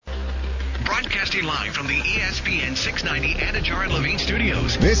Broadcasting live from the ESPN 690 Anajar and Levine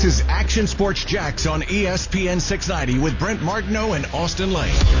studios. This is Action Sports Jax on ESPN 690 with Brent Martineau and Austen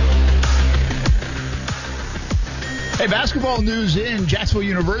Lane. Hey, basketball news in. Jacksonville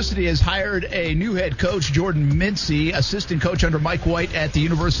University has hired a new head coach, Jordan Mincy, assistant coach under Mike White at the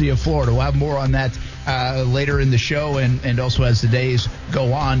University of Florida. We'll have more on that later in the show and also as the days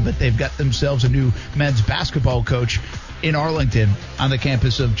go on. But they've got themselves a new men's basketball coach in Arlington on the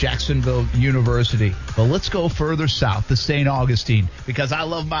campus of Jacksonville University. But let's go further south to St. Augustine, because I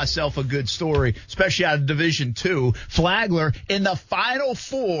love myself a good story, especially out of Division II. Flagler in the Final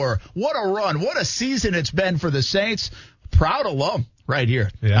Four. What a run. What a season it's been for the Saints. Proud alum right here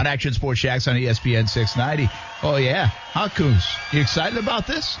on Action Sports Jax on ESPN 690. Oh, yeah. Huh, Coons? You excited about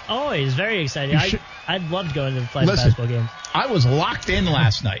this? Always very excited. I'd love to go into the basketball games. I was locked in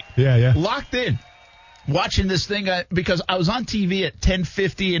last night. Yeah. Locked in. Watching this thing because I was on TV at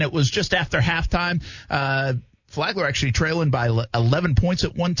 10:50 and it was just after halftime. Flagler actually trailing by 11 points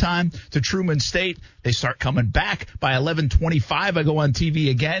at one time to Truman State. They start coming back by 11:25. I go on TV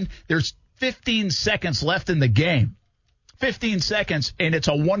again. There's 15 seconds left in the game. 15 seconds, and it's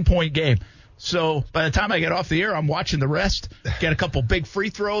a 1-point game. So by the time I get off the air, I'm watching the rest, get a couple big free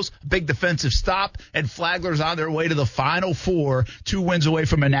throws, big defensive stop, and Flagler's on their way to the Final Four, 2 wins away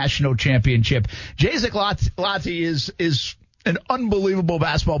from a national championship. Jaizec Lottie is an unbelievable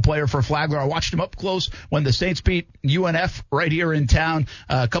basketball player for Flagler. I watched him up close when the Saints beat UNF right here in town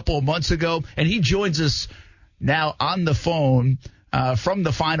a couple of months ago, and he joins us now on the phone from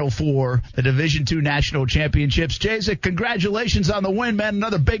the Final Four, the Division II National Championships. Jaizec, congratulations on the win, man.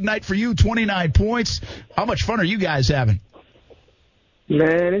 Another big night for you, 29 points. How much fun are you guys having?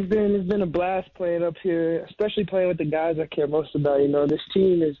 Man, it's been a blast playing up here, especially playing with the guys I care most about. You know, this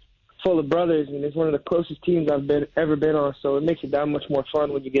team is full of brothers, and it's one of the closest teams I've ever been on, so it makes it that much more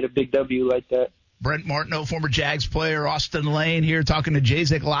fun when you get a big W like that. Brent Martineau, former Jags player, Austen Lane here talking to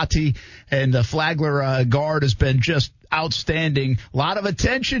Jaizec Lottie, and the Flagler guard has been just outstanding. A lot of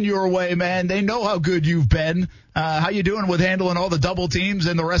attention your way, man. They know how good you've been. How you doing with handling all the double teams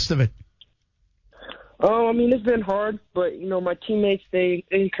and the rest of it? I mean, it's been hard, but, you know, my teammates, they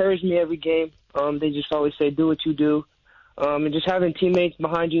encourage me every game. They just always say, do what you do. And just having teammates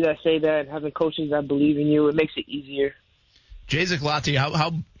behind you that say that, having coaches that believe in you, it makes it easier. Jaizec Lottie,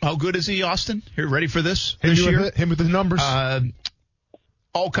 how good is he, Austin? Here, ready for this year? Him with the numbers.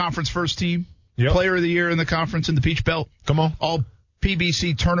 All-conference first team. Yep. Player of the year in the conference in the Peach Belt. Come on. All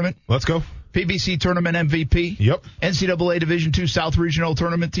PBC tournament. Let's go. PBC tournament MVP. Yep. NCAA Division II South Regional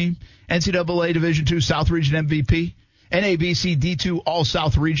Tournament team. NCAA Division II South Region MVP. NABC D2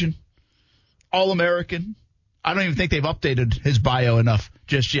 All-South Region. All-American. I don't even think they've updated his bio enough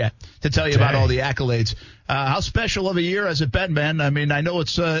just yet to tell you about all the accolades. How special of a year has it been, man? I mean, I know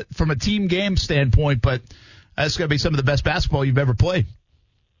it's from a team game standpoint, but that's going to be some of the best basketball you've ever played.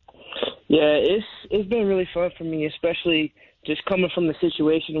 Yeah, it's been really fun for me, especially just coming from the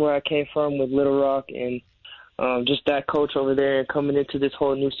situation where I came from with Little Rock and just that coach over there, and coming into this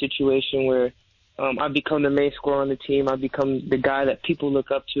whole new situation where I've become the main scorer on the team. I've become the guy that people look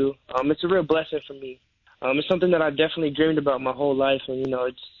up to. It's a real blessing for me. It's something that I've definitely dreamed about my whole life, and, you know,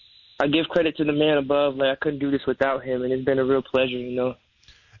 I give credit to the man above. Like, I couldn't do this without him, and it's been a real pleasure, you know.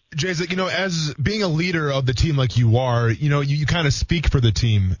 Jaizec, you know, as being a leader of the team like you are, you know, you kind of speak for the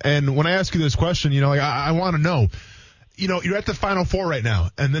team. And when I ask you this question, you know, like, I want to know, you know, you're at the Final Four right now,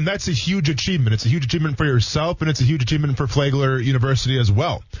 and then that's a huge achievement. It's a huge achievement for yourself, and it's a huge achievement for Flagler University as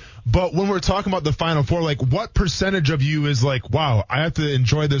well. But when we're talking about the Final Four, like, what percentage of you is like, wow, I have to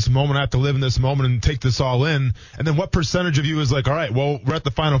enjoy this moment, I have to live in this moment and take this all in? And then what percentage of you is like, all right, well, we're at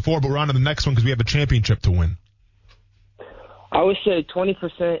the Final Four, but we're on to the next one because we have a championship to win? I would say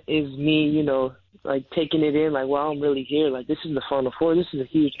 20% is me, you know, like taking it in, like, wow, I'm really here. Like, this is the Final Four. This is a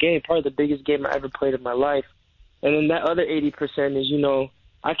huge game, probably the biggest game I ever played in my life. And then that other 80% is, you know,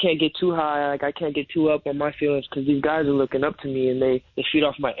 I can't get too high. Like, I can't get too up on my feelings because these guys are looking up to me and they feed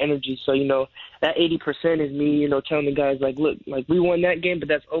off my energy. So, you know, that 80% is me, you know, telling the guys, like, look, like, we won that game, but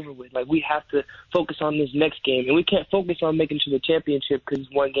that's over with. Like, we have to focus on this next game. And we can't focus on making it to the championship because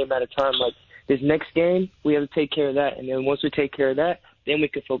it's one game at a time. Like, this next game, we have to take care of that. And then once we take care of that, then we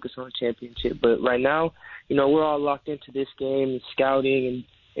can focus on the championship. But right now, you know, we're all locked into this game and scouting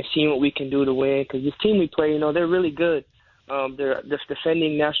and seeing what we can do to win. Because this team we play, you know, they're really good. They're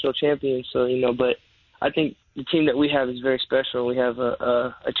defending national champions. So, you know, but I think the team that we have is very special. We have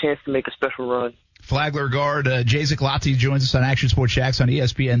a chance to make a special run. Flagler guard Jaizec Lottie joins us on Action Sports Jacks on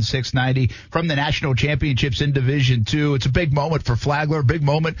ESPN 690 from the National Championships in Division II. It's a big moment for Flagler, big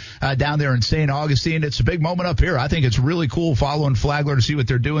moment down there in St. Augustine. It's a big moment up here. I think it's really cool following Flagler to see what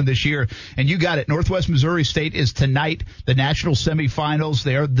they're doing this year. And you got it. Northwest Missouri State is tonight, the national semifinals.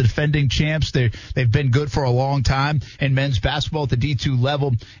 They are the defending champs. They've been good for a long time in men's basketball at the D2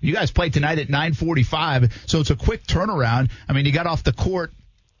 level. You guys play tonight at 9:45, so it's a quick turnaround. I mean, you got off the court,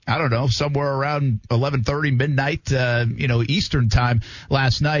 I don't know, somewhere around 11:30 midnight, Eastern time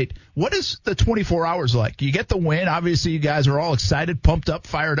last night. What is the 24 hours like? You get the win. Obviously, you guys are all excited, pumped up,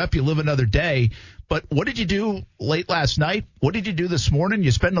 fired up. You live another day. But what did you do late last night? What did you do this morning?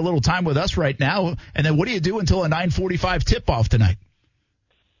 You spend a little time with us right now. And then what do you do until a 9:45 tip-off tonight?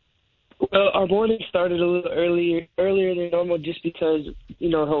 Well, our morning started a little earlier than normal just because,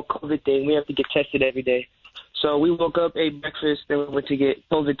 the whole COVID thing. We have to get tested every day. So we woke up, ate breakfast, then we went to get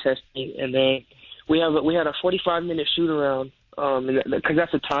COVID testing, and then we had a 45-minute shoot-around, because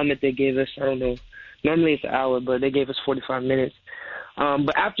that's the time that they gave us. I don't know. Normally it's an hour, but they gave us 45 minutes.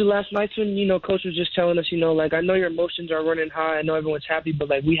 But after last night's one, Coach was just telling us, I know your emotions are running high. I know everyone's happy, but,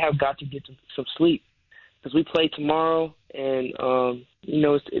 we have got to get some sleep because we play tomorrow, and,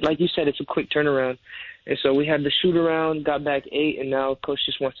 it's, like you said, it's a quick turnaround. And so we had the shoot-around, got back 8, and now Coach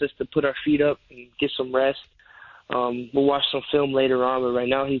just wants us to put our feet up and get some rest. We'll watch some film later on, but right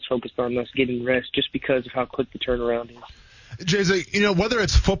now he's focused on us getting rest just because of how quick the turnaround is. Jaizec, whether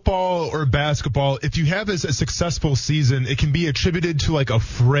it's football or basketball, if you have a successful season, it can be attributed to a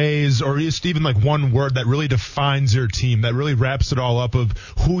phrase or just even one word that really defines your team, that really wraps it all up of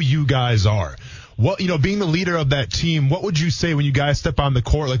who you guys are. What, being the leader of that team, what would you say when you guys step on the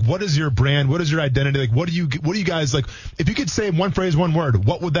court? What is your brand? What is your identity? What do you guys like? If you could say one phrase, one word,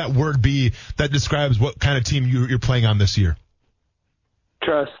 what would that word be that describes what kind of team you're playing on this year?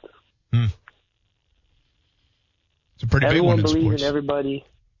 Trust. It's a pretty big one in sports. Everyone believes in everybody.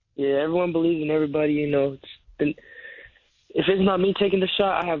 Yeah, everyone believes in everybody. If it's not me taking the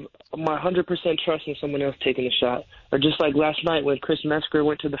shot, I have my 100% trust in someone else taking the shot. Or just like last night when Chris Metzger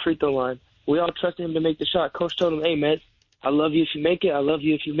went to the free throw line. We all trusted him to make the shot. Coach told him, hey, man, I love you if you make it. I love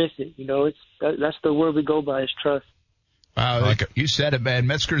you if you miss it. That's the word we go by is trust. Wow, you said it, man.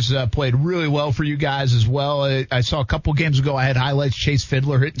 Metzger's played really well for you guys as well. I saw a couple games ago, I had highlights. Chase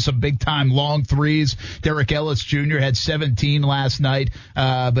Fiddler hitting some big-time long threes. Derek Ellis Jr. had 17 last night,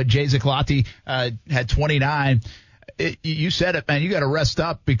 but Jaizec Lottie had 29. You said it, man. You got to rest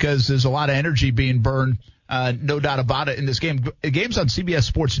up because there's a lot of energy being burned. No doubt about it in this game. The game's on CBS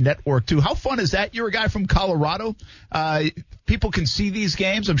Sports Network, too. How fun is that? You're a guy from Colorado. People can see these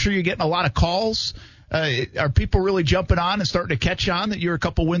games. I'm sure you're getting a lot of calls. Are people really jumping on and starting to catch on that you're a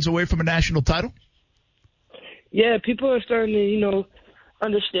couple wins away from a national title? Yeah, people are starting to,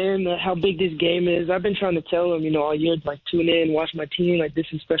 understand how big this game is. I've been trying to tell them, all year, tune in, watch my team, this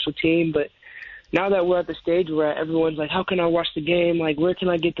is a special team. But now that we're at the stage where everyone's like, how can I watch the game? Where can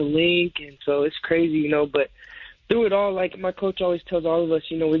I get the link? And so it's crazy, but through it all, my coach always tells all of us,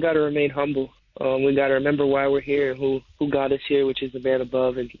 we got to remain humble. We got to remember why we're here and who got us here, which is the man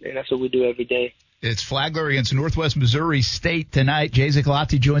above, and that's what we do every day. It's Flagler against Northwest Missouri State tonight. Jaizec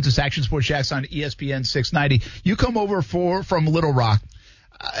Lottie joins us, Action Sports Jacks on ESPN 690. You come over from Little Rock.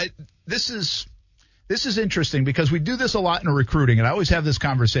 This is interesting because we do this a lot in recruiting, and I always have this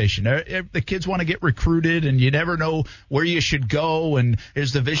conversation. The kids want to get recruited, and you never know where you should go, and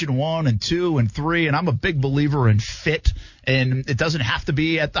there's Division I and II and III, and I'm a big believer in fit, and it doesn't have to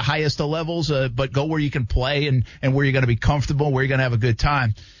be at the highest of levels, but go where you can play and where you're going to be comfortable, where you're going to have a good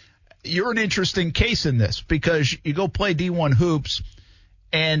time. You're an interesting case in this because you go play D1 hoops,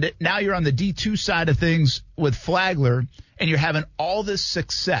 and now you're on the D2 side of things with Flagler, and you're having all this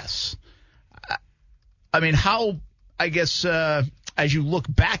success. I mean, as you look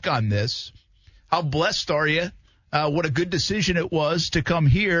back on this, how blessed are you? What a good decision it was to come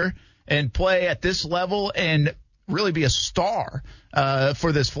here and play at this level and really be a star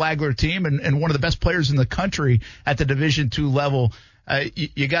for this Flagler team and one of the best players in the country at the Division II level.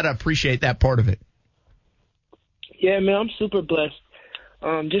 You got to appreciate that part of it. Yeah, man, I'm super blessed.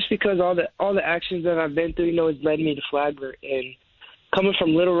 Just because all the actions that I've been through, has led me to Flagler. And coming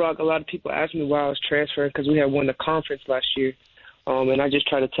from Little Rock, a lot of people ask me why I was transferring because we had won the conference last year. And I just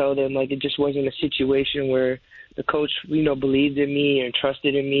try to tell them, it just wasn't a situation where the coach, believed in me and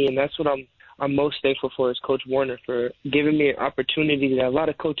trusted in me. And that's what I'm most thankful for is Coach Warner for giving me an opportunity that a lot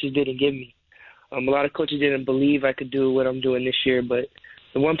of coaches didn't give me. A lot of coaches didn't believe I could do what I'm doing this year. But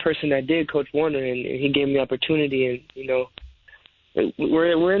the one person that did, Coach Warner, and he gave me opportunity. And,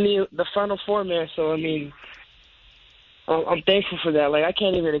 we're in the Final Four, man. So, I mean, I'm thankful for that. Like, I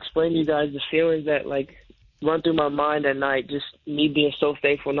can't even explain to you guys the feelings that, like, run through my mind at night. Just me being so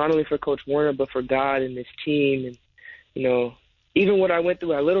thankful, not only for Coach Warner, but for God and his team. And, you know, even what I went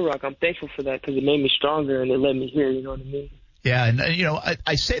through at Little Rock, I'm thankful for that because it made me stronger and it led me here. You know what I mean? Yeah, and, you know,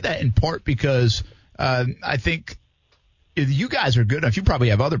 I say that in part because I think you guys are good enough. You probably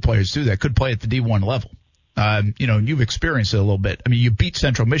have other players, too, that could play at the D1 level. You know, and you've experienced it a little bit. I mean, you beat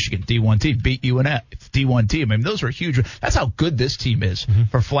Central Michigan, D1 team, beat UNF, D1 team. I mean, those are huge. That's how good this team is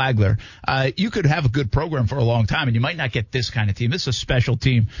for Flagler. You could have a good program for a long time, and you might not get this kind of team. This is a special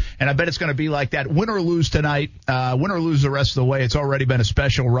team, and I bet it's going to be like that. Win or lose tonight, win or lose the rest of the way. It's already been a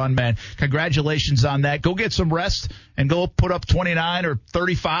special run, man. Congratulations on that. Go get some rest and go put up 29 or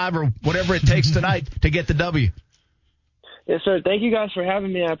 35 or whatever it takes tonight to get the W. Yes, sir. Thank you guys for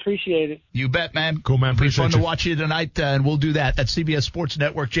having me. I appreciate it. You bet, man. Cool, man. Appreciate Fun you. to watch you tonight, and we'll do that. That's CBS Sports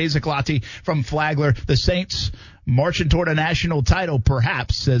Network. Jaizec Lottie from Flagler. The Saints marching toward a national title,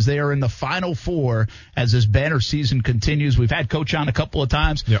 perhaps, as they are in the Final Four as this banner season continues. We've had Coach on a couple of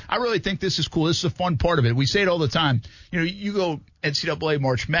times. Yep. I really think this is cool. This is a fun part of it. We say it all the time. You know, you go NCAA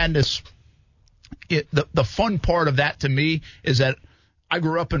March Madness. The fun part of that to me is that I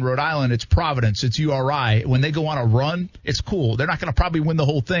grew up in Rhode Island. It's Providence. It's URI. When they go on a run, it's cool. They're not going to probably win the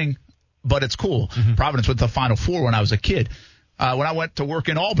whole thing, but it's cool. Providence went to the Final Four when I was a kid. When I went to work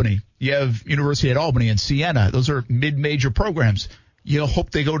in Albany, you have University at Albany and Siena. Those are mid-major programs. You hope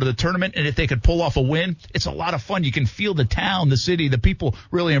they go to the tournament, and if they could pull off a win, it's a lot of fun. You can feel the town, the city, the people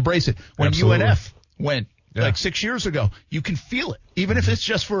really embrace it. When Absolutely. UNF went like 6 years ago, you can feel it, even if it's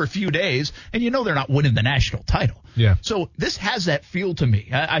just for a few days, and you know they're not winning the national title. Yeah. So this has that feel to me.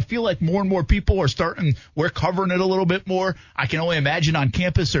 I feel like more and more people are starting, we're covering it a little bit more. I can only imagine on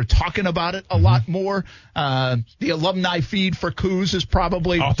campus they're talking about it a lot more. The alumni feed for Coos is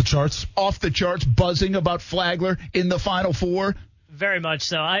probably Off the charts, buzzing about Flagler in the Final Four. Very much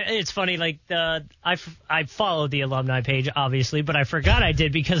so. It's funny, like, I followed the alumni page, obviously, but I forgot I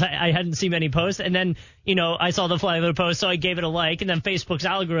did because I hadn't seen many posts. And then, you know, I saw the Flagler post, so I gave it a like. And then Facebook's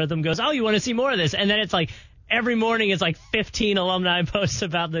algorithm goes, oh, you want to see more of this? And then it's like every morning it's like 15 alumni posts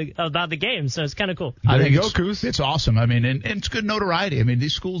about the game. So it's kind of cool. I think you go, Coos. it's awesome. I mean, and it's good notoriety. I mean,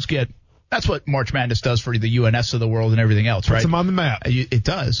 these schools that's what March Madness does for the UNS of the world and everything else, right? Puts them on the map. It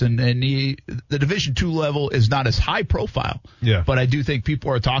does. And the Division II level is not as high profile. Yeah. But I do think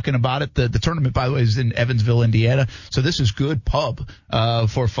people are talking about it. The tournament, by the way, is in Evansville, Indiana. So this is good pub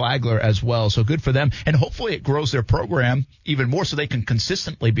for Flagler as well. So good for them. And hopefully it grows their program even more so they can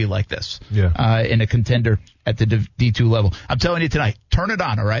consistently be like this in a contender at the D2 level. I'm telling you tonight, turn it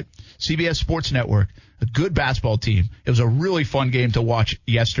on, all right? CBS Sports Network, a good basketball team. It was a really fun game to watch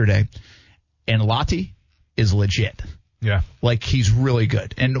yesterday. And Lottie is legit. Yeah. Like, he's really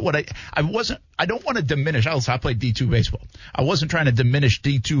good. And what I don't want to diminish. I played D2 baseball. I wasn't trying to diminish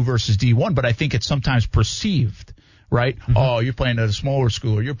D2 versus D1, but I think it's sometimes perceived, right? Oh, you're playing at a smaller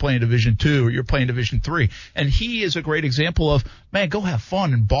school, or you're playing Division II, or you're playing Division III. And he is a great example of, man, go have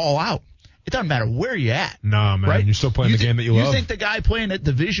fun and ball out. It doesn't matter where you're at. Nah, man. Right? You're still playing the game that you love. You think the guy playing at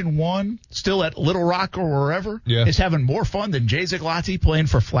Division I, still at Little Rock or wherever, is having more fun than Jaizec Lottie playing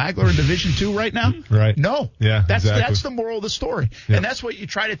for Flagler in Division II right now? Right. No. Yeah, That's the moral of the story. Yeah. And that's what you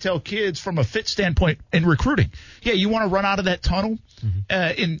try to tell kids from a fit standpoint in recruiting. Yeah, you want to run out of that tunnel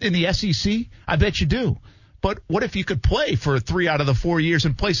in the SEC? I bet you do. But what if you could play for 3 out of the 4 years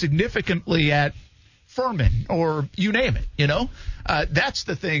and play significantly at Furman or you name it, you know? That's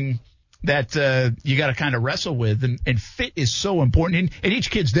the thing that you got to kind of wrestle with, and fit is so important, and each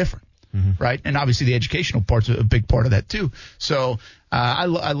kid's different, right? And obviously the educational part's a big part of that too. So I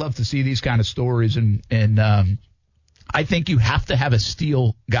love to see these kind of stories, and I think you have to have a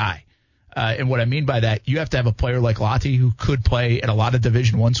steal guy. And what I mean by that, you have to have a player like Lottie who could play at a lot of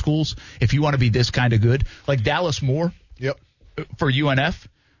Division I schools if you want to be this kind of good. Like Dallas Moore for UNF,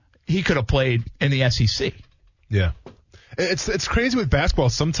 he could have played in the SEC. Yeah. It's crazy with basketball.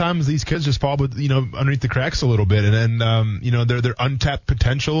 Sometimes these kids just fall, underneath the cracks a little bit, and then they're untapped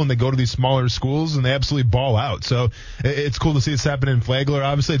potential, and they go to these smaller schools and they absolutely ball out. So it's cool to see this happen in Flagler.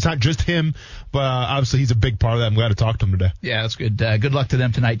 Obviously, it's not just him, but obviously he's a big part of that. I'm glad to talk to him today. Yeah, that's good. Good luck to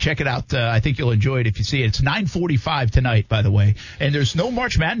them tonight. Check it out. I think you'll enjoy it if you see it. It's 9:45 tonight, by the way, and there's no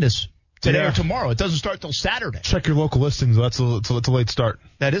March Madness today or tomorrow. It doesn't start till Saturday. Check your local listings. It's a late start.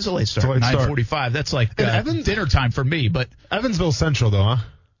 That is a late start. 9:45. That's like dinner time for me. But Evansville Central, though, huh?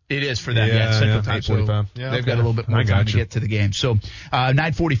 It is for them. Yeah, Central time. So they've got a little bit more time to get to the game. So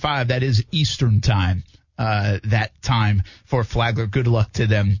 9:45. That is Eastern time. that time for Flagler. Good luck to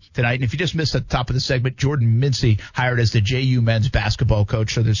them tonight. And if you just missed at the top of the segment, Jordan Mincy hired as the JU men's basketball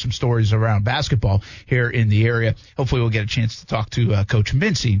coach. So there's some stories around basketball here in the area. Hopefully we'll get a chance to talk to Coach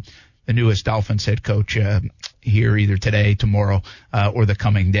Mincy, the newest Dolphins head coach, here either today, tomorrow, or the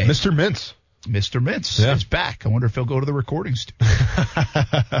coming day. Mr. Mintz. Mr. Mintz is back. I wonder if he'll go to the recording studio.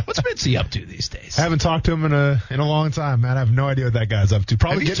 What's Mincy up to these days? I haven't talked to him in a long time, man. I have no idea what that guy's up to.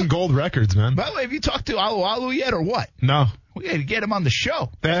 Probably getting gold records, man. By the way, have you talked to Alu Alu yet or what? No. We got to get him on the show.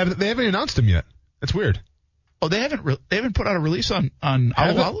 They haven't announced him yet. That's weird. Oh, they haven't put out a release on Alu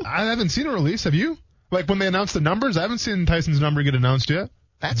Alu? I haven't seen a release. Have you? Like when they announced the numbers, I haven't seen Tyson's number get announced yet.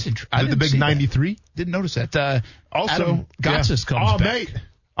 That's interesting. The big 93? Didn't notice that. Also, Adam Gotsis comes back.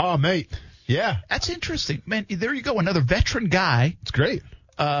 Oh, mate. Yeah. That's interesting. Man, there you go. Another veteran guy. It's great.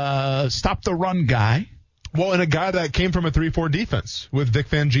 Stop the run guy. Well, and a guy that came from a 3-4 defense with Vic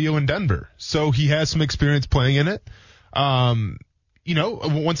Fangio in Denver. So he has some experience playing in it.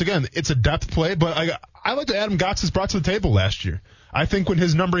 Once again, it's a depth play, but I like what Adam Gotsis brought to the table last year. I think when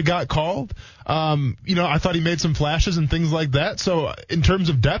his number got called, I thought he made some flashes and things like that. So in terms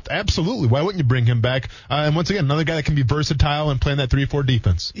of depth, absolutely. Why wouldn't you bring him back? And once again, another guy that can be versatile and play in that 3-4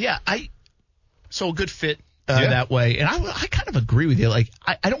 defense. Yeah, so a good fit that way. And I kind of agree with you. Like,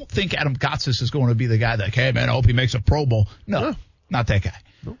 I don't think Adam Gotsis is going to be the guy that, hey, man, I hope he makes a Pro Bowl. No, not that guy.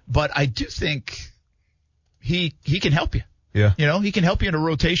 No. But I do think he can help you. Yeah. He can help you in a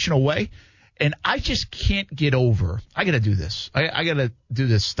rotational way. And I just can't get over. I got to do this. I got to do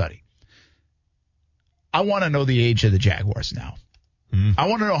this study. I want to know the age of the Jaguars now. I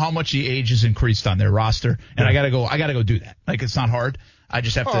want to know how much the age has increased on their roster. And I got to go do that. Like, it's not hard. I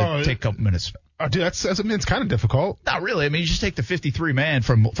just have to take a couple minutes. Oh, dude, it's kind of difficult. Not really. I mean, you just take the 53 man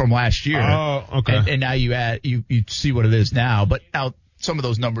from last year. Oh, okay. And now you see what it is now. But now some of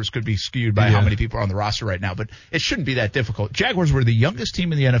those numbers could be skewed by how many people are on the roster right now. But it shouldn't be that difficult. Jaguars were the youngest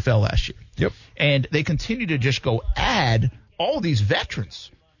team in the NFL last year. Yep. And they continue to just go add all these veterans.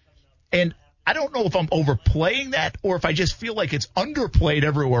 And I don't know if I'm overplaying that or if I just feel like it's underplayed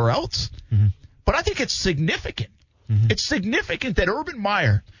everywhere else. Mm-hmm. But I think it's significant. Mm-hmm. It's significant that Urban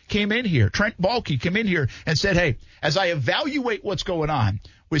Meyer came in here, Trent Baalke came in here and said, hey, as I evaluate what's going on,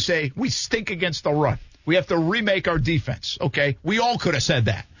 we say we stink against the run. We have to remake our defense, okay? We all could have said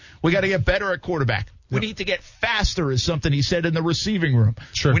that. We got to get better at quarterback. We need to get faster is something he said in the receiving room.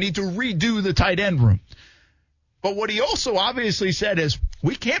 Sure. We need to redo the tight end room. But what he also obviously said is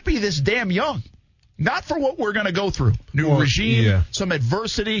we can't be this damn young. Not for what we're going to go through. New regime, some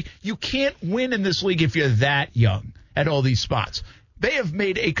adversity. You can't win in this league if you're that young at all these spots. They have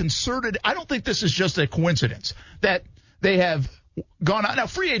made a concerted – I don't think this is just a coincidence that they have gone on. Now,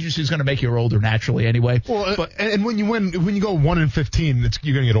 free agency is going to make you older naturally anyway. Well, but, and when you go 1-15,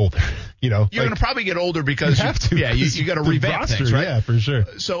 you're going to get older. You're going to probably get older because you have to. Yeah, you got to revamp things, right? Yeah, for sure.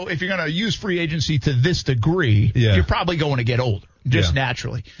 So if you're going to use free agency to this degree, you're probably going to get older. Just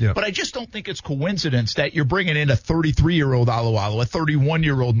naturally. Yeah. But I just don't think it's coincidence that you're bringing in a 33-year-old Alu Alu, a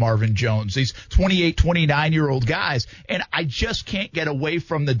 31-year-old Marvin Jones, these 28, 29-year-old guys. And I just can't get away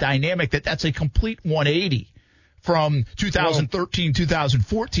from the dynamic that's a complete 180 from 2013,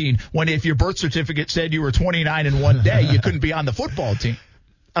 2014, when if your birth certificate said you were 29 in one day, you couldn't be on the football team.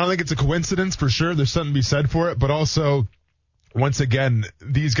 I don't think it's a coincidence for sure. There's something to be said for it. But also, once again,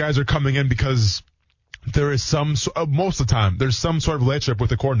 these guys are coming in because there is most of the time, there's some sort of relationship with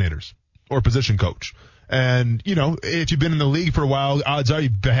the coordinators or position coach. And, if you've been in the league for a while, odds are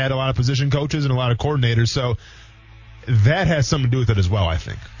you've had a lot of position coaches and a lot of coordinators. So that has something to do with it as well, I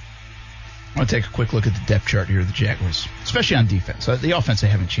think. I want to take a quick look at the depth chart here of the Jaguars, especially on defense. The offense, they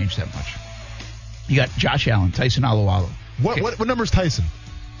haven't changed that much. You got Josh Allen, Tyson Alu Alu. What number is Tyson?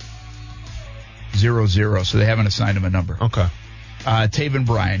 0-0, so they haven't assigned him a number. Okay. Taven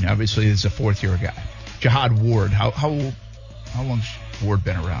Bryan, obviously, is a fourth-year guy. Jihad Ward, how long's Ward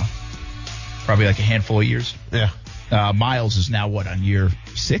been around? Probably like a handful of years. Yeah. Miles is now, on year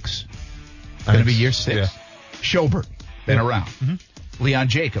 6? Going to be year 6. Yeah. Schobert, been around. Mm-hmm. Leon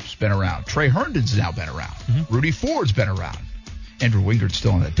Jacobs, been around. Trey Herndon's now been around. Mm-hmm. Rudy Ford's been around. Andrew Wingard's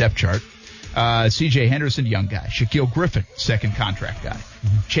still on the depth chart. C.J. Henderson, young guy. Shaquille Griffin, second contract guy.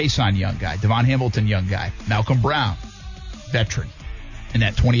 Mm-hmm. Chason, young guy. Devon Hamilton, young guy. Malcolm Brown, veteran. And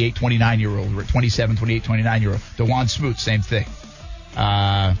that 28, 29-year-old, 27, 28, 29-year-old. DeJuan Smoot, same thing.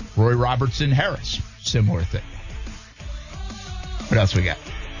 Roy Robertson Harris, similar thing. What else we got?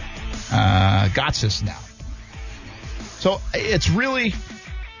 Gotsis now. So it's really,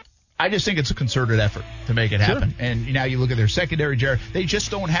 I just think it's a concerted effort to make it happen. Sure. And now you look at their secondary, Jared, they just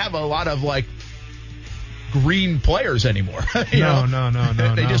don't have a lot of green players anymore.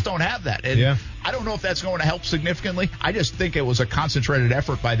 No. They just don't have that. And Yeah. I don't know if that's going to help significantly. I just think it was a concentrated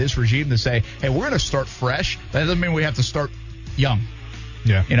effort by this regime to say, hey, we're going to start fresh. That doesn't mean we have to start young.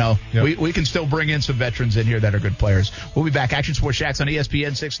 Yeah. Yep. We can still bring in some veterans in here that are good players. We'll be back. Action Sports Shacks on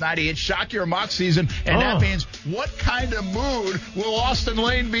ESPN 690. It's Shock Your Mock season, and that means what kind of mood will Austen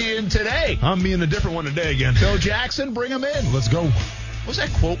Lane be in today? I'm being a different one today again. Phil Jackson, bring him in. Let's go. What was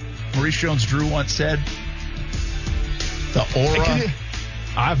that quote Maurice Jones-Drew once said? The aura.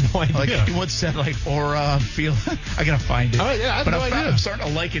 I have no idea. He once said, aura, feel. I got to find it. Oh, yeah, I have no idea. I'm starting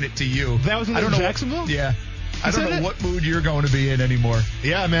to liken it to you. That was in Jacksonville? Yeah. I don't know what mood you're going to be in anymore.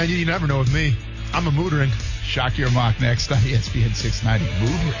 Yeah, man, you never know with me. I'm a mood ring. Shock Your Mock next on ESPN 690. Mood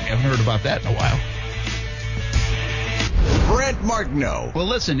ring. I haven't heard about that in a while. Brent Martineau. Well,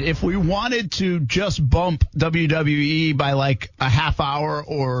 listen, if we wanted to just bump WWE by a half hour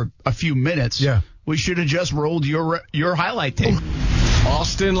or a few minutes, we should have just rolled your highlight tape.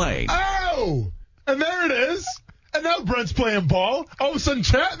 Austen Lane. Oh, and there it is. And now Brent's playing ball. All of a sudden,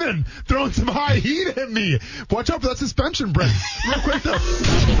 Chapman throwing some high heat at me. Watch out for that suspension, Brent. Real quick, though.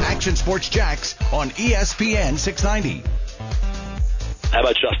 Action Sports Jacks on ESPN 690. How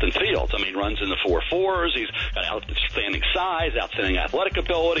about Justin Fields? I mean, runs in the 4.4s. He's got outstanding size, outstanding athletic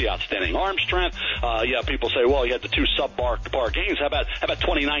ability, outstanding arm strength. People say, well, he had the two sub-bar games. How about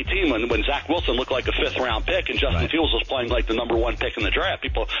 2019 when Zach Wilson looked like a fifth-round pick and Justin Fields was playing like the number one pick in the draft?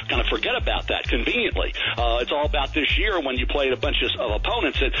 People kind of forget about that conveniently. It's all about this year when you played a bunch of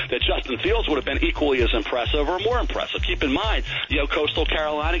opponents that Justin Fields would have been equally as impressive or more impressive. Keep in mind, Coastal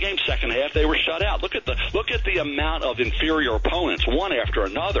Carolina game, second half, they were shut out. Look at the amount of inferior opponents, one after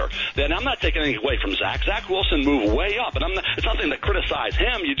another. Then I'm not taking anything away from Zach. Zach Wilson moved way up, and it's nothing to criticize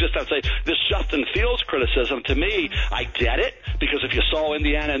him. You just have to say this Justin Fields criticism. To me, I get it, because if you saw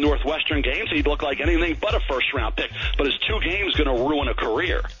Indiana and Northwestern games, he'd look like anything but a first-round pick. But is 2 games going to ruin a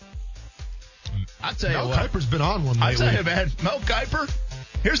career? I'll tell you Mel what. Kiper's been on one lately. I'll tell you, man. Mel Kiper,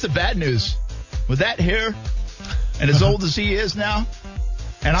 here's the bad news. With that hair and as old as he is now,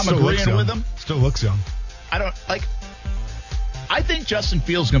 and I'm agreeing with him. Still looks young. I think Justin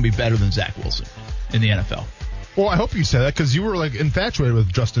Fields is going to be better than Zach Wilson in the NFL. Well, I hope you say that, because you were infatuated with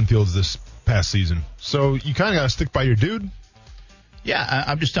Justin Fields this past season. So you kind of got to stick by your dude. Yeah,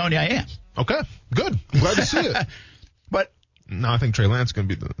 I'm just telling you I am. Okay, good. I'm glad to see it. But no, I think Trey Lance is going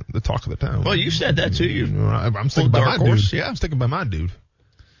to be the talk of the town. Well, you said that too. I'm sticking by my dude. Yeah, I'm sticking by my dude.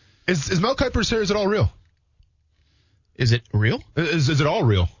 Is Mel Kiper's hair, is it all real? Is it real? Is it all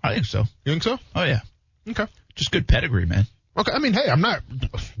real? I think so. You think so? Oh, yeah. Okay. Just good pedigree, man. Okay, I mean, hey, I'm not.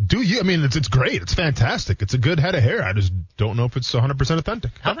 Do you? I mean, it's great. It's fantastic. It's a good head of hair. I just don't know if it's 100%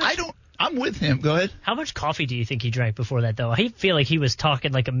 authentic. I'm with him. Go ahead. How much coffee do you think he drank before that, though? I feel like he was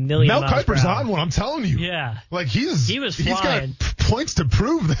talking like a million Mel miles per Kiper's hour. on one, I'm telling you. Yeah. He was flying. He's got points to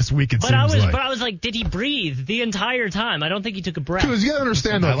prove this week, But I was like, did he breathe the entire time? I don't think he took a breath. Because you got to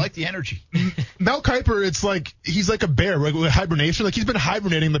understand, I like the energy. Mel Kiper, it's like he's like a bear, with hibernation. He's been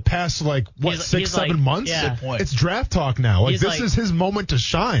hibernating the past 6, 7 months. Yeah. Good point. It's draft talk now. This is his moment to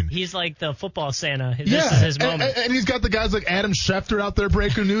shine. He's like the football Santa. This is his moment. And he's got the guys like Adam Schefter out there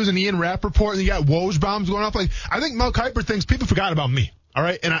breaking news, and Ian Rappaport, and you got Woj-bombs going off. I think Mel Kiper thinks people forgot about me. All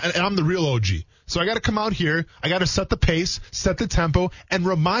right, and I'm the real OG. So I got to come out here. I got to set the pace, set the tempo, and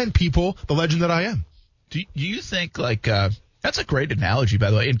remind people the legend that I am. Do you think that's a great analogy,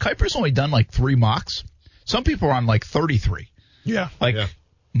 by the way? And Kuiper's only done 3 mocks. Some people are on 33. Yeah.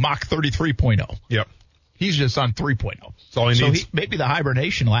 Mock 33.0. Yep. He's just on 3.0. That's all he needs. Maybe the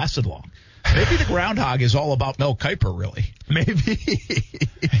hibernation lasted long. Maybe the groundhog is all about Mel Kiper, really. Maybe.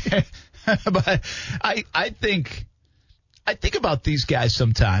 But I think about these guys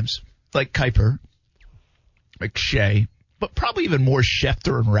sometimes, like Kiper, McShay, but probably even more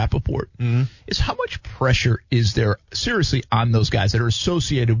Schefter and Rappaport, is how much pressure is there seriously on those guys that are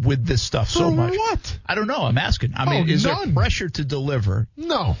associated with this stuff so much? What? I don't know. I'm asking. I mean, is none. there pressure to deliver?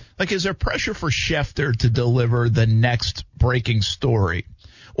 No. Is there pressure for Schefter to deliver the next breaking story?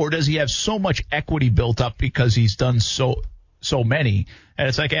 Or does he have so much equity built up because he's done so many, and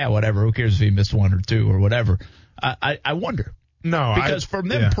it's whatever, who cares if he missed 1 or 2 or whatever? I wonder. No, because from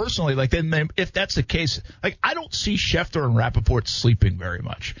them personally, if that's the case, I don't see Schefter and Rappaport sleeping very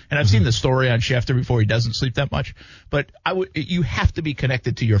much. And I've seen the story on Schefter before. He doesn't sleep that much. But you have to be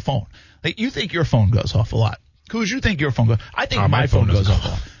connected to your phone. You think your phone goes off a lot. Coos, you think your phone goes? I think my phone goes off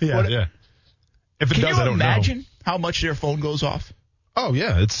a lot. Yeah. If it does, I don't know. Can you imagine how much their phone goes off? Oh,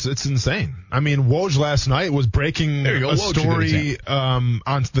 yeah, it's insane. I mean, Woj last night was breaking a story on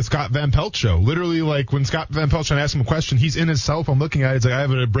the Scott Van Pelt show. Literally, like, when Scott Van Pelt trying to ask him a question, he's in his cell phone looking at it. He's like, I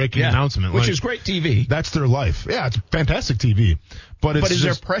have a breaking announcement. Which like, is great TV. That's their life. Yeah, it's fantastic TV. But is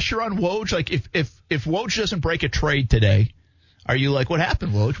there pressure on Woj? Like, if Woj doesn't break a trade today, are you like, what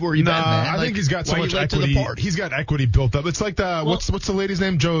happened, Woj? Where are you been, man? I like, think he's got so much equity. He's got equity built up. It's like what's the lady's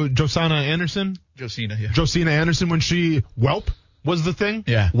name? Josina Anderson? Josina, yeah. Josina Anderson, when she whelp was the thing?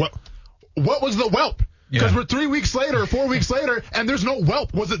 Yeah. What was the whelp? Because we're 3 weeks later or 4 weeks later, and there's no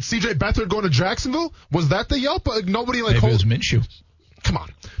whelp. Was it C.J. Beathard going to Jacksonville? Was that the yelp? Like, nobody Maybe it was Minshew. Come on.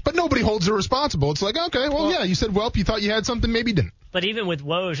 But nobody holds her responsible. It's like, okay, well, yeah, you said whelp. You thought you had something. Maybe you didn't. But even with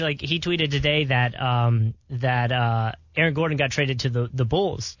Woj, like, he tweeted today that Aaron Gordon got traded to the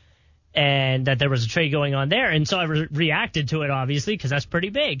Bulls and that there was a trade going on there. And so I reacted to it, obviously, because that's pretty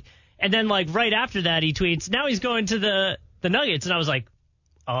big. And then, like, right after that, he tweets, now he's going to the Nuggets. And I was like,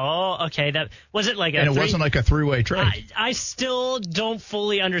 oh, okay. That was it like a And it wasn't like a three-way trade. I still don't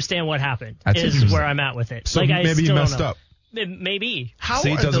fully understand what happened. That's is where I'm at with it. So like, maybe you messed up. Maybe. How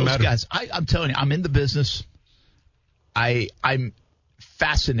are those guys? I'm telling you, I'm in the business. I'm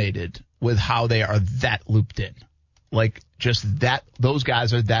fascinated with how they are that looped in. Like, just that, those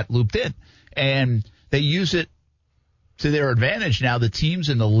guys are that looped in. And they use it to their advantage now. The teams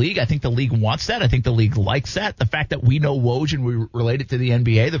in the league, I think the league wants that. I think the league likes that. The fact that we know Woj and we relate it to the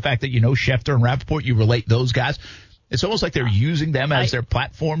NBA, the fact that you know Schefter and Rappaport, you relate those guys. It's almost like they're using them as their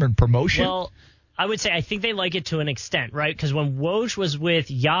platform and promotion. Well, I would say I think they like it to an extent, right? Because when Woj was with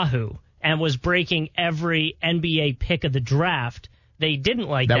Yahoo and was breaking every NBA pick of the draft, they didn't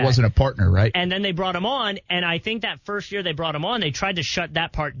like that. That wasn't a partner, right? And then they brought him on, and I think that first year they brought him on, they tried to shut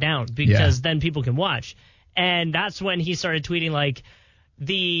that part down because then people can watch. And that's when he started tweeting, like,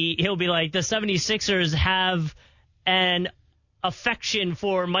 he'll be like, the 76ers have an affection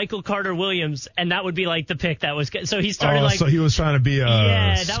for Michael Carter Williams, and that would be like the pick that was good. So he started so he was trying to be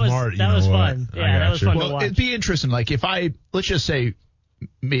smart. That was fun. Yeah, that was fun to watch. It'd be interesting. Like, if let's just say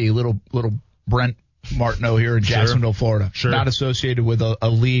me, little Brent Martineau here in Jacksonville, Florida, not associated with a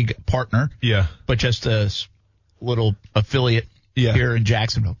league partner, but just a little affiliate here in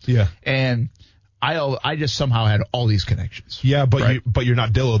Jacksonville. Yeah. And I just somehow had all these connections. Yeah, but you're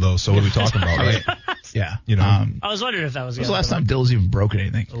not Dillo though, so what are we talking about, right? Yeah. You know. I was wondering if that was the last time Dillo's even broken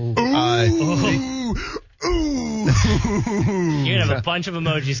anything. Ooh. You're gonna have a bunch of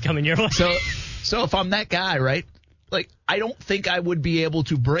emojis coming your way. So if I'm that guy, right? Like, I don't think I would be able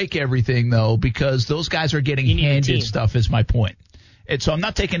to break everything, though, because those guys are getting handed stuff, is my point. And so I'm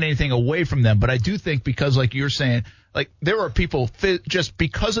not taking anything away from them, but I do think because, like you're saying, like, there are people just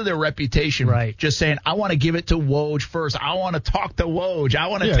because of their reputation, just saying, I want to give it to Woj first. I want to talk to Woj. I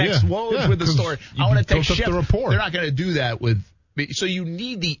want to text Woj with the story. I want to text Chef. They're not going to do that with. So you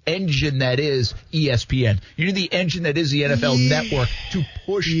need the engine that is ESPN. You need the engine that is the NFL Network to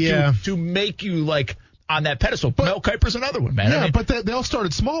push you, to make you, like, on that pedestal. But Mel Kiper's another one, man. Yeah, I mean, but they all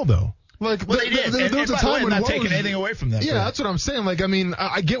started small, though. Like, they did. There was a time when I'm not taking anything away from them. Yeah, that's what I'm saying. Like, I mean,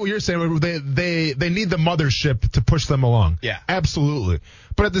 I get what you're saying. They need the mothership to push them along. Yeah, absolutely.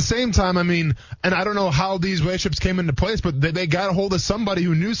 But at the same time, I mean, and I don't know how these relationships came into place, but they got a hold of somebody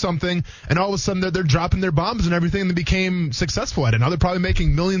who knew something, and all of a sudden they're dropping their bombs and everything, and they became successful at it. Now they're probably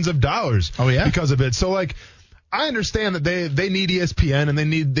making millions of dollars. Because of it. So, like, I understand that they need ESPN and they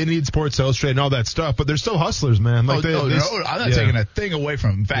need Sports Illustrated and all that stuff, but they're still hustlers, man. Like I'm not taking a thing away from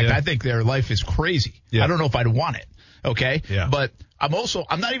them. In fact, I think their life is crazy. I don't know if I'd want it. Okay. Yeah. But I'm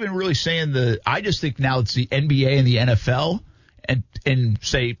not even really saying I just think now it's the NBA and the NFL and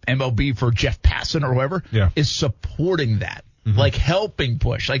say MLB for Jeff Passan or whoever is supporting that. Mm-hmm. Like, helping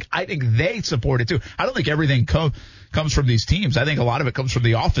push. Like, I think they support it too. I don't think everything comes from these teams. I think a lot of it comes from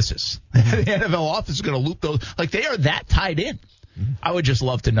the offices. Mm-hmm. The NFL office is going to loop those. Like, they are that tied in. Mm-hmm. I would just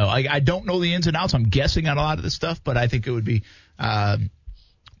love to know. I don't know the ins and outs. I'm guessing on a lot of this stuff, but I think it would be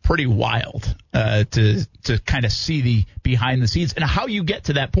pretty wild to kind of see the behind the scenes and how you get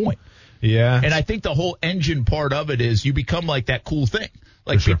to that point. Yeah. And I think the whole engine part of it is you become like that cool thing.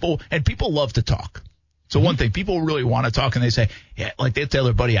 Like, people love to talk. So one thing, people really want to talk, and they say, like they tell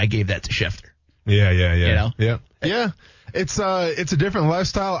their buddy, I gave that to Schefter. Yeah. You know? Yeah. It's a different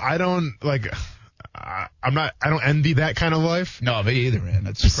lifestyle. I don't envy that kind of life. No, me either, man.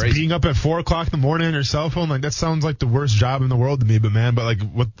 That's crazy. Being up at 4:00 in the morning on your cell phone, like, that sounds like the worst job in the world to me. But man, like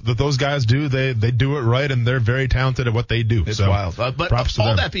what those guys do, they do it right, and they're very talented at what they do. It's wild. But props to all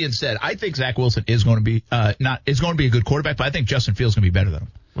them. that being said, I think Zach Wilson is going to be a good quarterback, but I think Justin Fields is going to be better than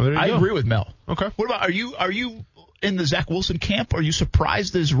him. Well, there you go. agree with Mel. Okay. What about are you in the Zach Wilson camp? Are you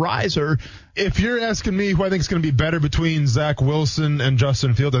surprised at his rise? Or if you're asking me who I think is going to be better between Zach Wilson and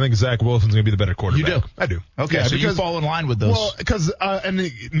Justin Fields, I think Zach Wilson's going to be the better quarterback. You do? I do. Okay, yeah, so because, you fall in line with those. Well, because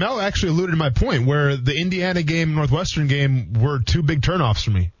Mel actually alluded to my point where the Indiana game, Northwestern game were two big turnoffs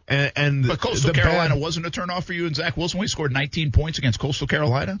for me. But Coastal Carolina wasn't a turnoff for you and Zach Wilson when he scored 19 points against Coastal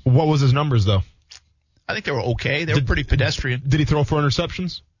Carolina? What was his numbers, though? I think they were okay. They were pretty pedestrian. Did he throw 4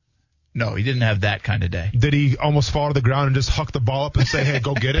 interceptions? No, he didn't have that kind of day. Did he almost fall to the ground and just huck the ball up and say, hey,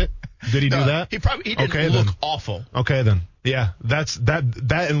 go get it? Did he do that? He didn't look awful. Okay, then. Yeah,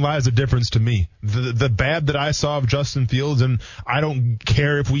 that lies a difference to me. The bad that I saw of Justin Fields, and I don't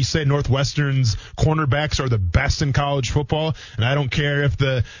care if we say Northwestern's cornerbacks are the best in college football, and I don't care if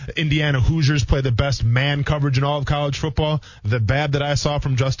the Indiana Hoosiers play the best man coverage in all of college football. The bad that I saw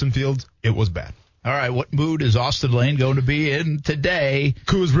from Justin Fields, it was bad. All right, what mood is Austen Lane going to be in today?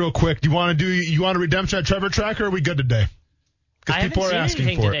 Kuz, real quick, you want a redemption at Trevor Tracker, or are we good today? I haven't seen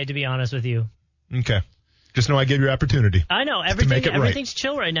anything today, to be honest with you. Okay. Just know I gave you opportunity. I know. Everything's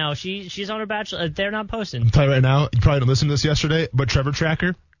chill right now. She's on her bachelor. They're not posting. I'll tell you right now, you probably didn't listen to this yesterday, but Trevor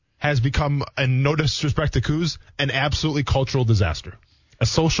Tracker has become, and no disrespect to Kuz, an absolutely cultural disaster. A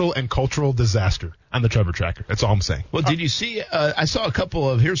social and cultural disaster on the Trevor Tracker. That's all I'm saying. Well, did you see? I saw a couple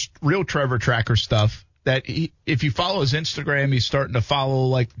of here's real Trevor Tracker stuff. That if you follow his Instagram, he's starting to follow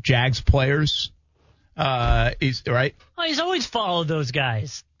like Jags players. He's right. Oh, he's always followed those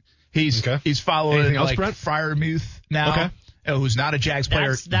guys. He's following anything else, like Brent? Freiermuth now, who's not a Jags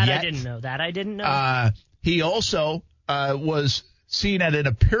player That yet. I didn't know. He also was seen at an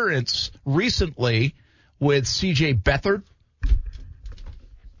appearance recently with C.J. Beathard.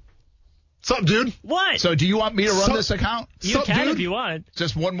 What's up, dude? What? So do you want me to run this account? You can if you want.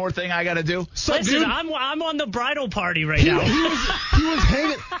 Just one more thing I got to do? Listen, dude? I'm on the bridal party right now. He was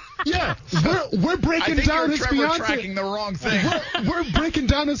hanging. Yeah, we're breaking down his Trevor fiance. Tracking the wrong thing. We're breaking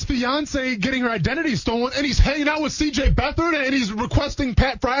down his fiance getting her identity stolen, and he's hanging out with C.J. Beathard, and he's requesting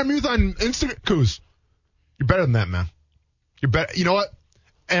Pat Freiermuth on Instagram. Kuz, you're better than that, man. You're better. You know what?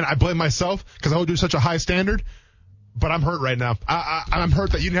 And I blame myself because I hold you such a high standard. But I'm hurt right now. I'm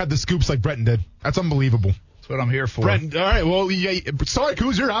hurt that you didn't have the scoops like Brenton did. That's unbelievable. That's what I'm here for. Brent, all right. Well, yeah, sorry,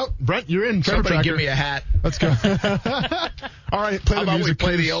 Kuz, you're out. Brent, you're in. Somebody give me a hat. Let's go. All right, play How the about music. we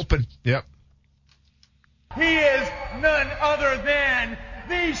play Kuz? the open? Yep. He is none other than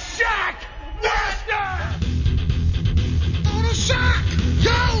the Shaq Master! Gonna shock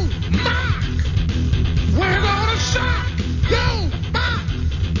yo, Mark! We're gonna shock yo, Mark!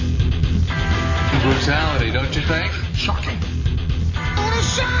 Brutality, don't you think? Shocking. Gonna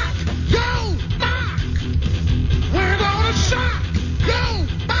shock yo, Mark! We're gonna shock yo,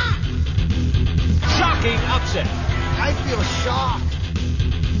 Mark! Shocking upset. I feel shocked.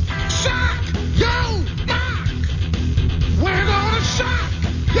 Shock yo, Mark! We're gonna shock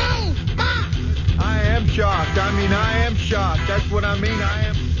yo, Mark! I am shocked. I am shocked. That's what I mean. I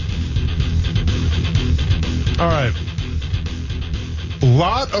am. All right. A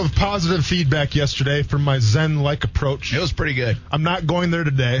lot of positive feedback yesterday from my Zen-like approach. It was pretty good. I'm not going there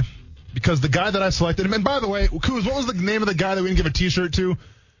today because the guy that I selected, and by the way, Kuz, what was the name of the guy that we didn't give a T-shirt to?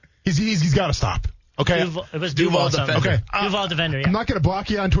 He's got to stop. Okay. It was Duval Defender. Okay. Duval Defender, yeah. I'm not going to block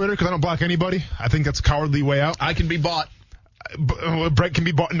you on Twitter because I don't block anybody. I think that's a cowardly way out. I can be bought. Brett can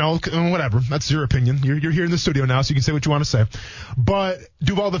be bought. No, whatever. That's your opinion. You're here in the studio now, so you can say what you want to say. But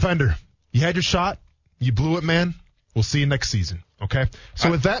Duval Defender, you had your shot. You blew it, man. We'll see you next season. Okay.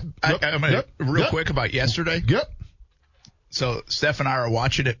 So with that, quick about yesterday. Yep. So Steph and I are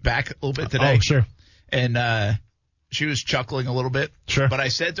watching it back a little bit today. Oh, sure. And she was chuckling a little bit. Sure. But I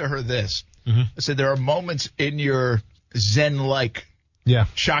said to her this. Mm-hmm. I said, there are moments in your Zen-like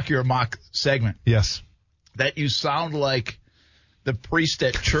shock your mock segment. Yes. That you sound like the priest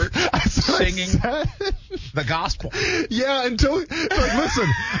at church singing the gospel. Yeah, until, listen,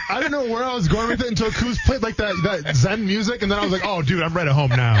 I didn't know where I was going with it until Kuz played like that Zen music, and then I was like, oh, dude, I'm right at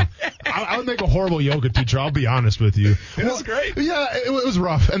home now. I would make a horrible yoga teacher, I'll be honest with you. It was great. Yeah, it was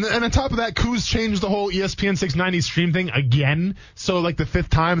rough. And on top of that, Kuz changed the whole ESPN 690 stream thing again, so like the 5th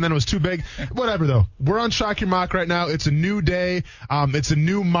time, and then it was too big. Whatever, though. We're on Shock Your Mock right now. It's a new day. It's a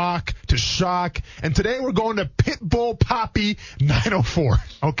new mock to shock. And today we're going to Pitbull Poppy 904,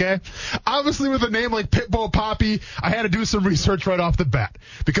 okay? Obviously, with a name like Pitbull Poppy, I had to do some research right off the bat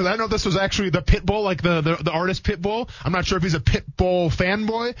because I know this was actually the Pitbull, like the artist Pitbull. I'm not sure if he's a Pitbull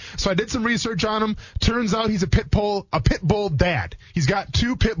fanboy, so I did some research on him. Turns out he's a Pitbull dad. He's got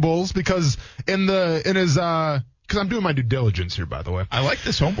 2 Pitbulls because in his because I'm doing my due diligence here, by the way. I like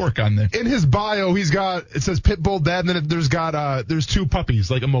this homework on there. In his bio, it says pit bull dad, and then there's 2 puppies,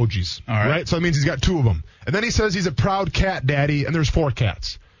 like emojis. All right. So that means he's got 2 of them. And then he says he's a proud cat daddy, and there's 4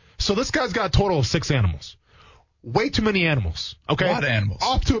 cats. So this guy's got a total of 6 animals. Way too many animals. Okay? A lot of animals.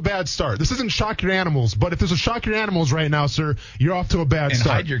 Off to a bad start. This isn't Shock Your Animals, but if there's a Shock Your Animals right now, sir, you're off to a bad start.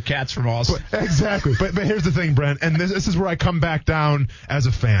 And hide your cats from Austen. Exactly. But here's the thing, Brent, and this is where I come back down as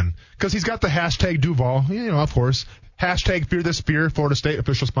a fan. Because he's got the hashtag Duval, of course. Hashtag Fear the Spear, Florida State,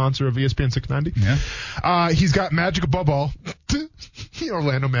 official sponsor of ESPN 690. Yeah. He's got Magic above all.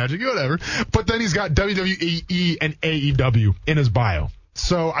 Orlando Magic, whatever. But then he's got WWE and AEW in his bio.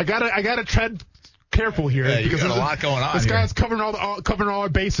 So I gotta tread careful here because there's a lot going on. This guy's covering all our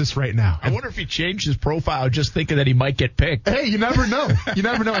bases right now. I wonder if he changed his profile just thinking that he might get picked. Hey, you never know.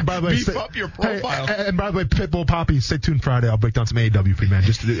 And by the way, beef up your profile. Hey, and by the way, Pitbull Poppy, stay tuned Friday. I'll break down some AEW for you, man.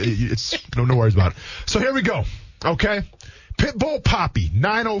 Just it's no worries about it. So here we go. Okay, Pitbull Poppy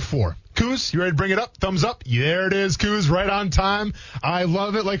 904. Coos, you ready to bring it up? Thumbs up. There it is, Coos, right on time. I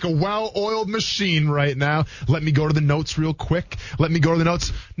love it like a well-oiled machine right now. Let me go to the notes real quick.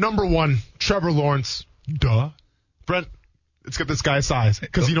 Number 1, Trevor Lawrence. Duh. Brent, let's get this guy's size.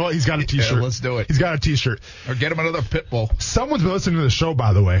 Because you know what? He's got a T-shirt. Yeah, let's do it. He's got a T-shirt. Or get him another Pitbull. Someone's been listening to the show,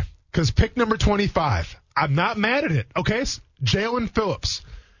 by the way. Because pick number 25. I'm not mad at it, okay? Jalen Phillips.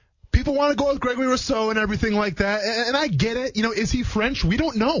 People want to go with Gregory Rousseau and everything like that, and I get it. Is he French? We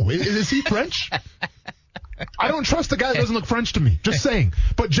don't know. Is he French? I don't trust the guy that doesn't look French to me. Just saying.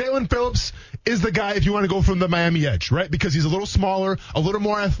 But Jalen Phillips is the guy if you want to go from the Miami edge, right? Because he's a little smaller, a little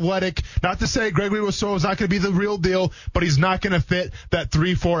more athletic. Not to say Gregory Rousseau is not going to be the real deal, but he's not going to fit that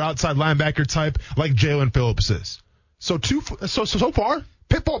 3-4 outside linebacker type like Jalen Phillips is. So far,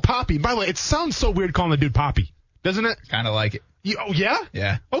 Pitbull Poppy. By the way, it sounds so weird calling the dude Poppy, doesn't it? Kind of like it. Oh, yeah?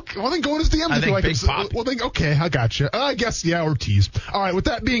 Yeah. Okay, well, then go in his DMs if you like Big Pop. Well, then, okay, I got you. I guess, yeah, Ortiz. All right, with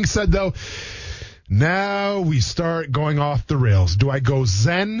that being said, though, now we start going off the rails. Do I go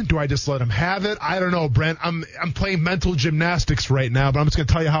Zen? Do I just let him have it? I don't know, Brent. I'm playing mental gymnastics right now, but I'm just going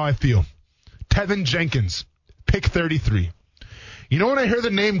to tell you how I feel. Tevin Jenkins, pick 33. You know when I hear the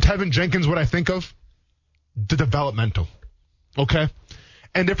name Tevin Jenkins, what I think of? The developmental. Okay?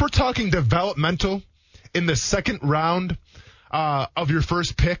 And if we're talking developmental in the second round of your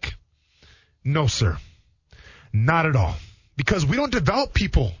first pick, no, sir. Not at all. Because we don't develop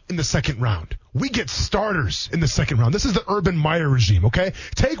people in the second round. We get starters in the second round. This is the Urban Meyer regime, okay?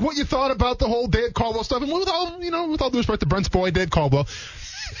 Take what you thought about the whole Dave Caldwell stuff, and with all due respect to Brent's boy, Dave Caldwell,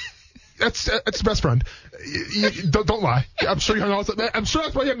 that's his best friend. Don't lie. I'm sure that's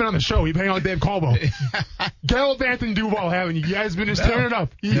why you haven't been on the show. You've been hanging out with Dave Caldwell. Gallivanting Duval, haven't you? You guys been just tearing it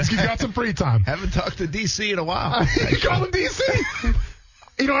up. He's got some free time. Haven't talked to DC in a while. You call him DC?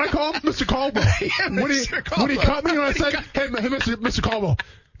 You know what I call him? Mr. Caldwell. Yeah, Mr. Caldwell. When he caught me, I said, hey, Mr. Caldwell,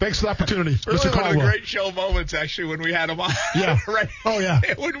 thanks for the opportunity, Mr. Caldwell. One of the great show moments, actually, when we had him on. Yeah. Right. Oh, yeah.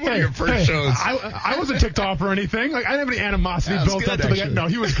 One of your first shows. I wasn't ticked off or anything. Like, I didn't have any animosity built up to the end. No,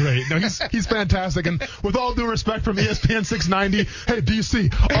 he was great. No, he's fantastic. And with all due respect from ESPN 690, hey,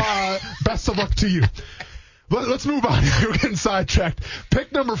 DC, best of luck to you. Let's move on. We're getting sidetracked.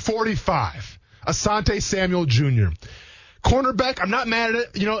 Pick number 45, Asante Samuel Jr. Cornerback, I'm not mad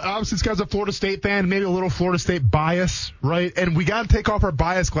at it. Obviously this guy's a Florida State fan, maybe a little Florida State bias, right? And we got to take off our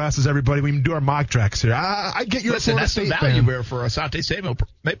bias glasses, everybody, when we do our mock tracks here. I get you're a Florida State fan. That's the value there for Asante Samuel.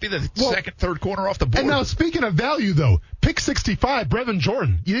 Maybe the second, third corner off the board. And now, speaking of value, though, pick 65, Brevin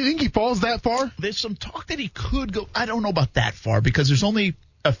Jordan. You think he falls that far? There's some talk that he could go. I don't know about that far because there's only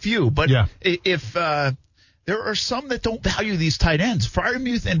a few. But if there are some that don't value these tight ends.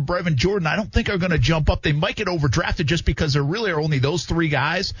 Freiermuth and Brevin Jordan, I don't think are going to jump up. They might get overdrafted just because there really are only those 3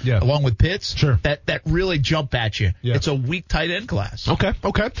 guys, along with Pitts, that really jump at you. Yeah. It's a weak tight end class. Okay. Pick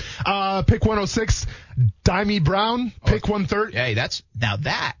 106, Dimey Brown. Pick 130. Hey, that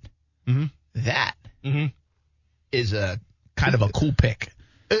is a kind of a cool pick.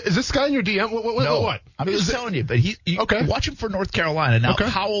 Is this guy in your DM? What? I'm just telling you. But you watch him for North Carolina. Now,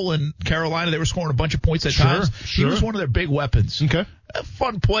 Howell and Carolina, they were scoring a bunch of points at times. He was one of their big weapons. Okay. A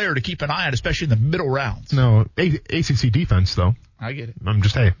fun player to keep an eye on, especially in the middle rounds. No, ACC defense, though. I get it. I'm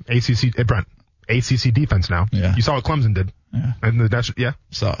just, Brent, ACC defense now. Yeah. You saw what Clemson did. Yeah. And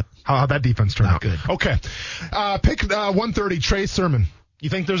saw it. How'd that defense turn out? Good. Okay. Pick 130, Trey Sermon. You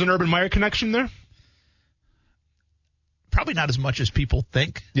think there's an Urban Meyer connection there? Probably not as much as people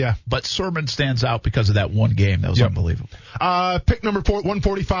think. Yeah. But Sermon stands out because of that one game. That was unbelievable. Pick number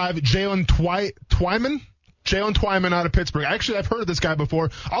 145, Jalen Twyman. Jalen Twyman out of Pittsburgh. Actually, I've heard of this guy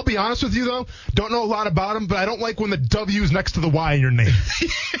before. I'll be honest with you, though. Don't know a lot about him, but I don't like when the W is next to the Y in your name.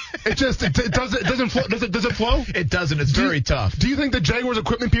 It doesn't flow. Does it flow? It doesn't. It's very tough. Do you think the Jaguars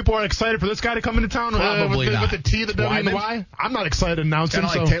equipment people are excited for this guy to come into town? Probably not. With the T, the W, and the Y? I'm not excited to announce him.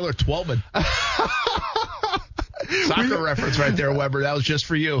 Kind of like Taylor Twelman. Soccer reference right there, Weber. That was just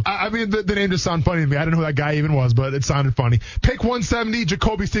for you. I mean, the name just sounded funny to me. I didn't know who that guy even was, but it sounded funny. Pick 170,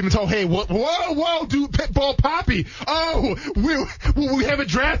 Jacoby Stevens. Oh, hey, whoa, dude, Pitbull Poppy. Oh, we have a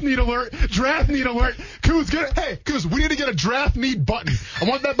draft need alert. Draft need alert. Coos, we need to get a draft need button. I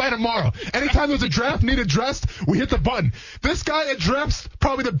want that by tomorrow. Anytime there's a draft need addressed, we hit the button. This guy addressed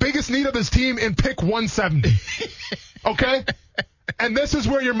probably the biggest need of his team in pick 170. Okay? And this is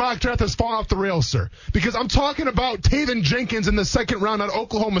where your mock draft has fallen off the rails, sir. Because I'm talking about Taven Jenkins in the second round out of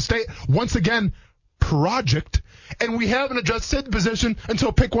Oklahoma State. Once again, project. And we haven't adjusted the position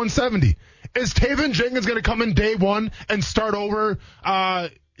until pick 170. Is Taven Jenkins going to come in day one and start over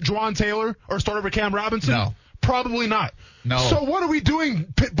Juwan Taylor or start over Cam Robinson? No. Probably not. No. So what are we doing,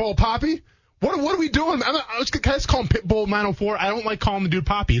 Pitbull Poppy? What are we doing? I just call him Pitbull 904. I don't like calling the dude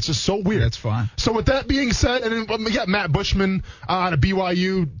Poppy. It's just so weird. That's fine. So with that being said, and then we got Matt Bushman out of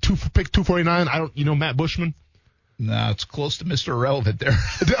BYU, pick 249. You know Matt Bushman? No, it's close to Mr. Irrelevant there.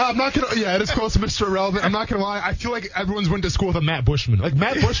 I'm not going to, yeah, it is close to Mr. Irrelevant. I'm not going to lie. I feel like everyone's went to school with a Matt Bushman. Like,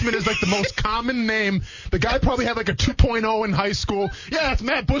 Matt Bushman is like the most common name. The guy probably had like a 2.0 in high school. Yeah, it's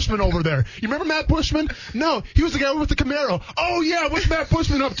Matt Bushman over there. You remember Matt Bushman? No, he was the guy with the Camaro. Oh, yeah, what's Matt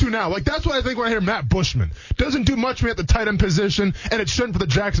Bushman up to now? Like, that's what I think when I hear Matt Bushman. Doesn't do much for me at the tight end position, and it shouldn't for the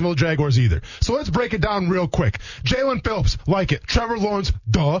Jacksonville Jaguars either. So let's break it down real quick. Jalen Phillips, like it. Trevor Lawrence,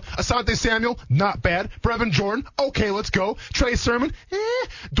 duh. Asante Samuel, not bad. Brevin Jordan, okay, let's go. Trey Sermon,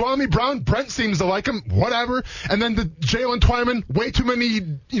 Dwamie Brown, Brent seems to like him, whatever. And then the Jalen Twyman, way too many,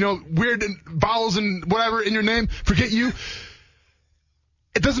 weird vowels and whatever in your name. Forget you.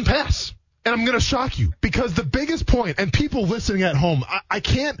 It doesn't pass. And I'm going to shock you because the biggest point, and people listening at home, I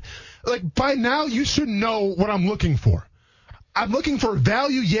can't, by now you should know what I'm looking for. I'm looking for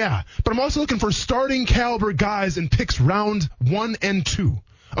value, yeah, but I'm also looking for starting caliber guys in picks round 1 and 2.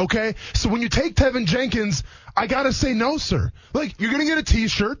 Okay? So when you take Tevin Jenkins, I gotta say no, sir. You're gonna get a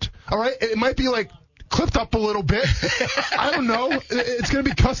t-shirt, alright? It might be clipped up a little bit. I don't know. It's gonna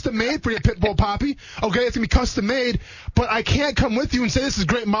be custom made for your Pitbull Poppy. Okay? It's gonna be custom made, but I can't come with you and say this is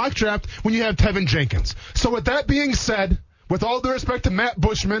great mock draft when you have Tevin Jenkins. So with that being said, with all due respect to Matt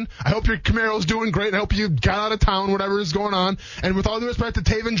Bushman, I hope your Camaro's doing great, and I hope you got out of town, whatever is going on. And with all due respect to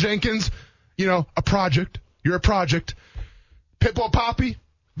Taven Jenkins, a project. You're a project. Pitbull Poppy,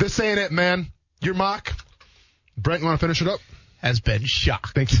 this ain't it, man. Your mock. Brent, you want to finish it up? Has been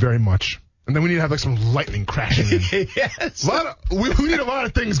shocked. Thank you very much. And then we need to have some lightning crashing in. Yes. We need a lot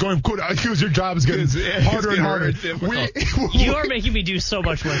of things going good. Your job is getting harder and harder. You are making me do so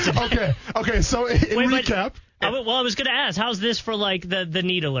much work today. Okay. So in recap. I was going to ask, how's this for the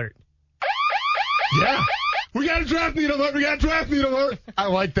need alert? Yeah. We got a draft need alert. I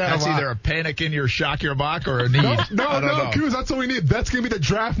like that That's a lot. either a panic in your shock your mock or a need. No, Coos, that's what we need. That's going to be the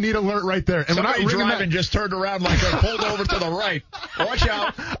draft need alert right there. And somebody driving just turned around like they pulled over to the right. Watch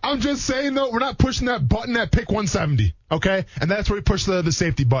out. I'm just saying, though, we're not pushing that button at pick 170, okay? And that's where we push the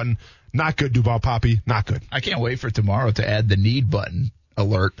safety button. Not good, Duval Poppy. Not good. I can't wait for tomorrow to add the need button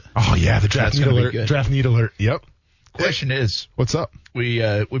alert. Oh, yeah, the draft need alert. Draft need alert. Yep. Question is, what's up? We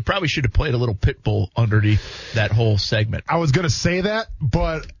probably should have played a little Pitbull underneath that whole segment. I was going to say that,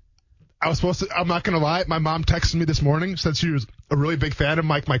 but I was supposed to. I'm not going to lie. My mom texted me this morning, said she was a really big fan of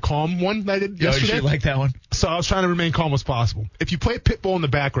my calm one that I did yesterday. She liked that one. So I was trying to remain calm as possible. If you play Pitbull in the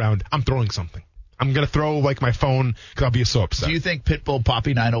background, I'm throwing something. I'm going to throw my phone because I'll be so upset. Do you think Pitbull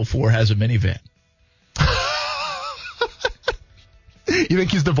Poppy 904 has a minivan? You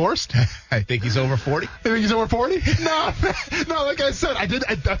think he's divorced? I think he's over 40. You think he's over 40? No, like I said,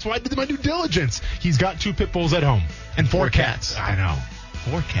 that's why I did my due diligence. He's got 2 pit bulls at home. And 4 cats. I know.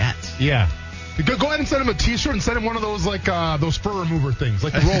 4 cats? Yeah. Go ahead and send him a t-shirt and send him one of those those fur remover things,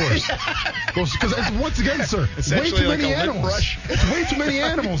 like the rollers. Because once again, sir, it's way too many animals. Brush. It's way too many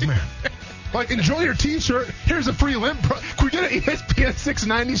animals, man. Enjoy your t-shirt. Here's a free lint brush. Can we get an ESPN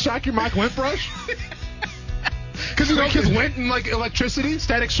 690 Shock Your Mock lint brush? Because kids lint and electricity,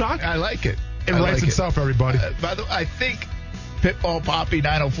 static shock. I like it. It writes itself, everybody. By the way, I think Pitbull Poppy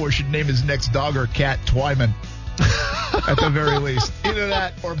 904 should name his next dog or cat Twyman. At the very least. Either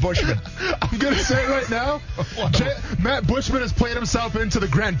that or Bushman. I'm going to say it right now. Matt Bushman has played himself into the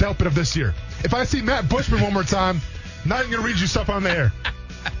Grant Delpit of this year. If I see Matt Bushman one more time, not even going to read you stuff on the air.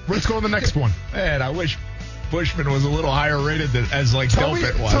 Let's go on the next one. Man, I wish Bushman was a little higher rated than as like Tell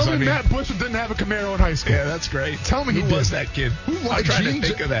Delpit was. Tell me Matt Bushman didn't have a Camaro in high school. Yeah, that's great. Tell me who he was did. that kid? Who was I'm trying to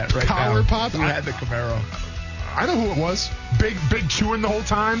think of that right collar now. pop? Who had the Camaro? I know who it was. Big chewing the whole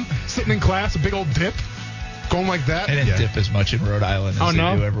time, sitting in class, a big old dip, going like that. They didn't dip as much in Rhode Island as they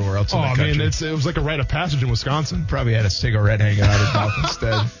do everywhere else in the country. Man, it was like a rite of passage in Wisconsin. Probably had a cigarette hanging out his mouth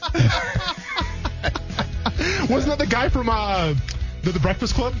instead. Wasn't that the guy from the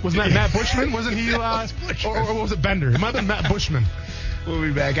Breakfast Club? Wasn't that Matt Bushman? Wasn't he? Or was it Bender? It might have been Matt Bushman. We'll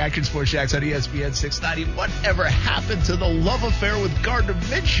be back. Action Sports Jacks on ESPN 690. Whatever happened to the love affair with Gardner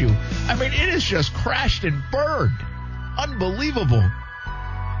Minshew? I mean, it has just crashed and burned. Unbelievable.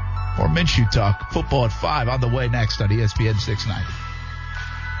 More Minshew talk. Football at 5 on the way next on ESPN 690.